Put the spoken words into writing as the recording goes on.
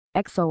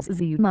exos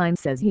xiumin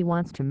says he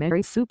wants to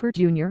marry Super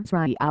Junior's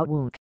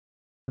ryeowook.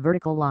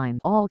 Vertical line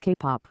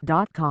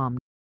allkpop.com.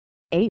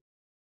 8.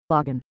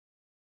 Login.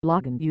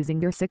 Login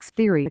using your 6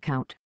 Theory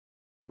account.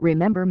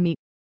 Remember me.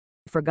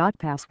 Forgot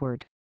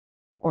password.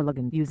 Or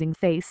login using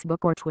Facebook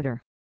or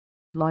Twitter.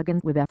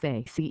 Login with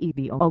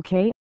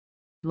Facebook.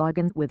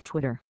 Login with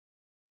Twitter.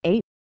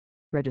 8.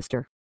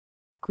 Register.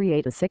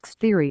 Create a 6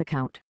 Theory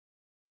account.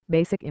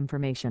 Basic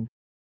information.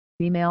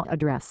 Email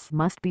address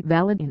must be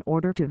valid in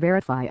order to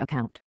verify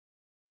account.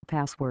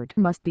 Password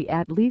must be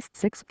at least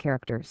 6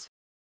 characters.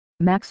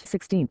 Max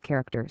 16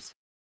 characters.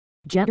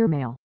 Gender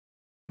male.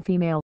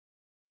 Female.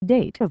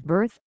 Date of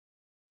birth: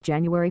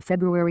 January,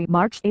 February,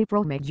 March,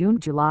 April, May, June,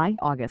 July,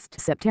 August,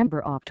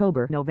 September,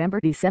 October, November,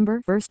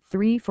 December 1st,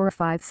 3, 4,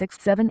 5, 6,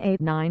 7,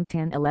 8, 9,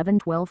 10, 11,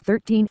 12,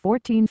 13,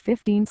 14,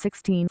 15,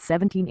 16,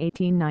 17,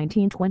 18,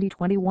 19, 20,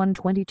 21,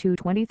 22,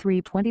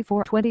 23,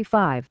 24,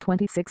 25,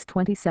 26,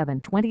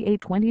 27,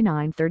 28,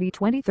 29, 30,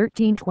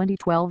 2013,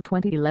 2012,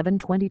 2011,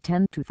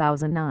 2010,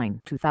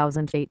 2009,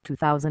 2008,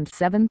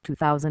 2007,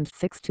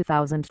 2006,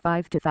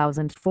 2005,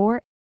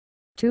 2004,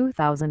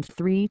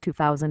 2003,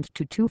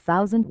 2002,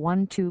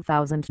 2001,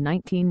 2000,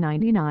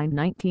 1999,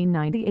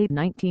 1998,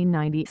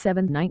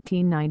 1997,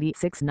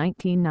 1996,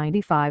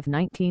 1995,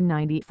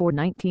 1994,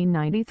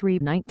 1993,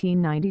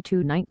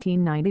 1992,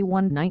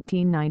 1991,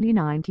 1990,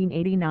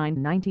 1989,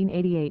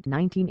 1988,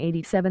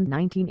 1987,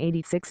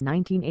 1986,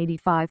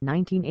 1985,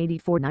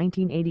 1984,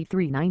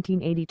 1983,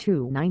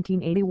 1982,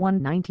 1981,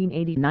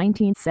 1980,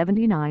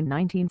 1979,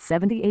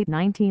 1978,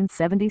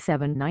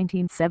 1977,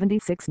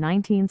 1976,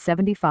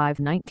 1975,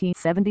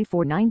 1974,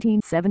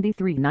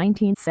 1973,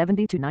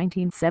 1972,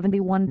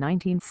 1971,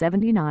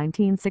 1970,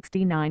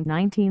 1969,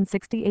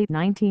 1968,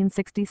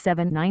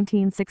 1967,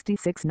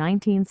 1966,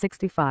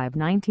 1965,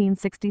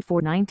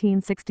 1964,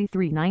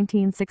 1963,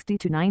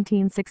 1962,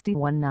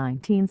 1961,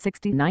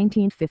 1960,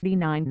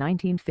 1959,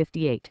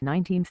 1958,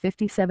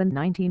 1957,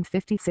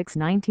 1956,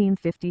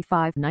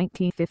 1955,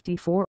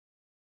 1954,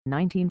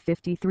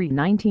 1953,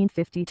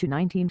 1952,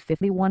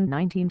 1951,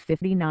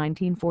 1950,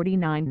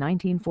 1949,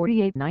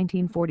 1948,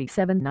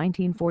 1947,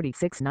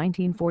 1946,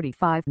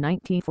 1945,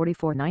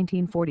 1944,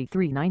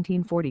 1943,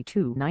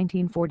 1942,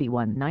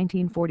 1941,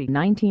 1940,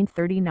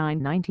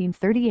 1939,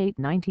 1938,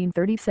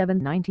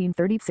 1937,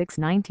 1936,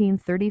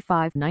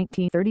 1935,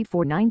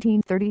 1934,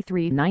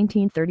 1933,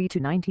 1932,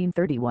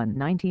 1931,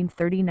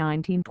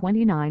 1930,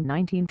 1929,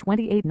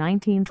 1928,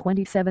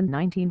 1927,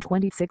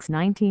 1926,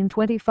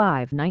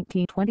 1925,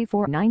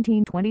 1924,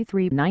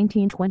 1923,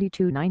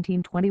 1922,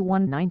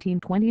 1921,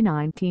 1920,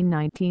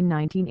 1919,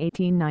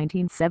 1918,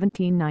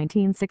 1917,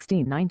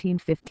 1916,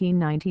 1915,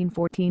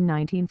 1914,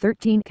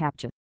 1913.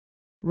 Caption.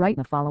 Write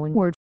the following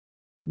words.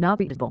 Not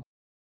readable.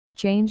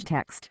 Change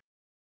text.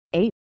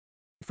 8.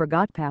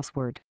 Forgot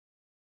password.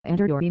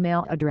 Enter your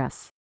email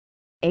address.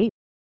 8.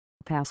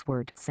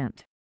 Password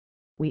sent.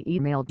 We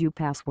emailed you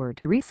password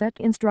reset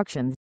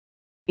instructions.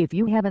 If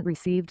you haven't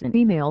received an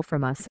email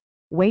from us,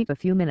 wait a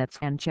few minutes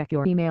and check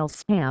your email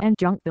spam and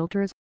junk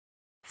filters.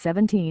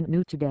 17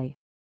 New today.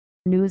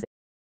 News.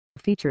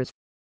 Features.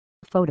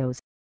 Photos.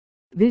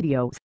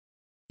 Videos.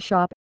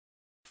 Shop.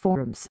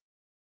 Forums.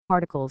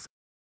 Articles.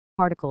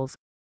 Articles.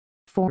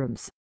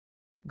 Forums.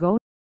 Go.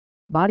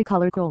 Body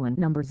color :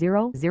 number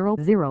 000.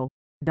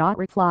 Dot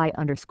reply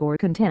underscore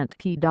content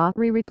p dot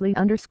reply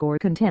underscore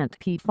content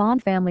p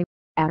font family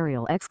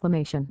Arial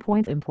exclamation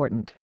point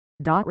important.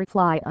 Dot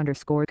reply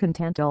underscore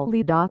content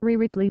only dot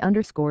reply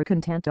underscore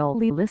content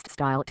only list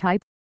style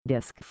type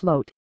disk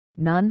float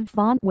none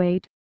font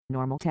weight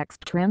normal text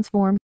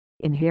transform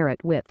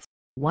inherit width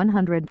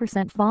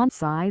 100% font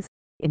size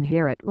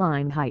inherit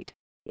line height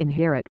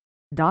inherit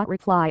dot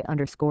reply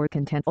underscore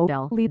content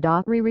only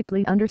dot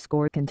reply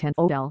underscore content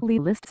only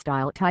list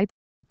style type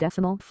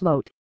decimal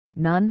float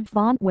none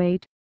font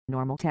weight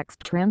normal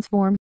text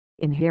transform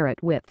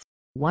inherit width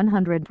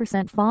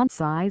 100% font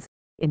size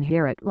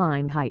inherit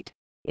line height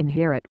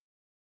inherit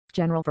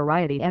general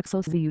variety.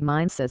 Exos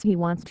xiumin says he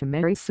wants to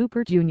marry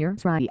Super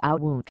Junior's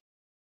ryeowook.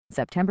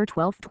 September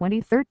 12,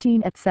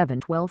 2013 at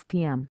 7:12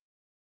 p.m.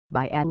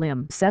 By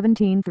Adlim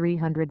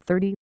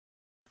 17330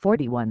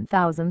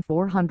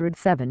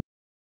 41407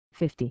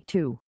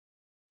 52.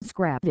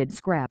 Scrap did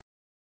scrap.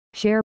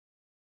 Share.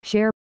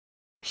 Share.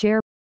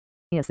 Share.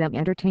 SM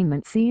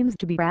entertainment seems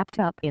to be wrapped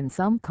up in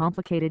some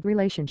complicated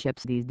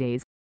relationships these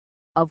days.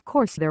 Of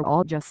course they're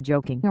all just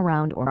joking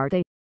around, or are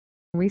they?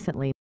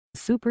 Recently,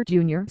 Super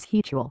Junior's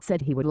xiumin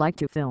said he would like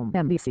to film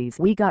MBC's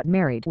We Got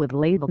Married with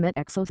labelmate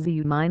Exos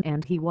xiumin,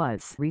 and he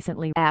was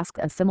recently asked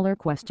a similar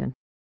question.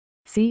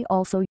 See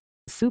also,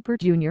 Super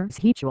Junior's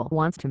xiumin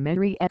wants to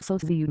marry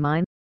Exos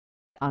xiumin.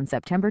 On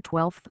September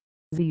 12,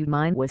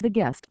 xiumin was the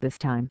guest this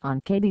time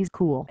on KD's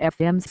Cool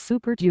FM's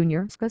Super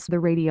Junior's Cause the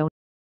Radio.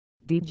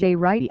 DJ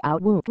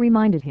ryeowook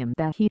reminded him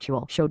that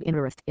xiumin showed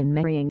interest in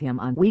marrying him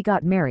on We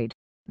Got Married,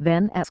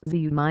 then asked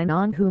xiumin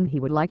on whom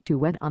he would like to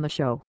wed on the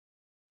show.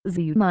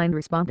 xiumin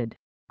responded,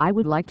 "I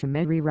would like to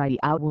marry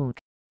ryeowook,"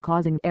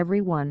 causing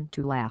everyone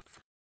to laugh.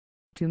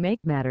 To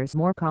make matters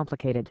more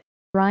complicated,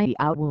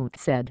 ryeowook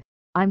said,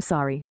 "I'm sorry,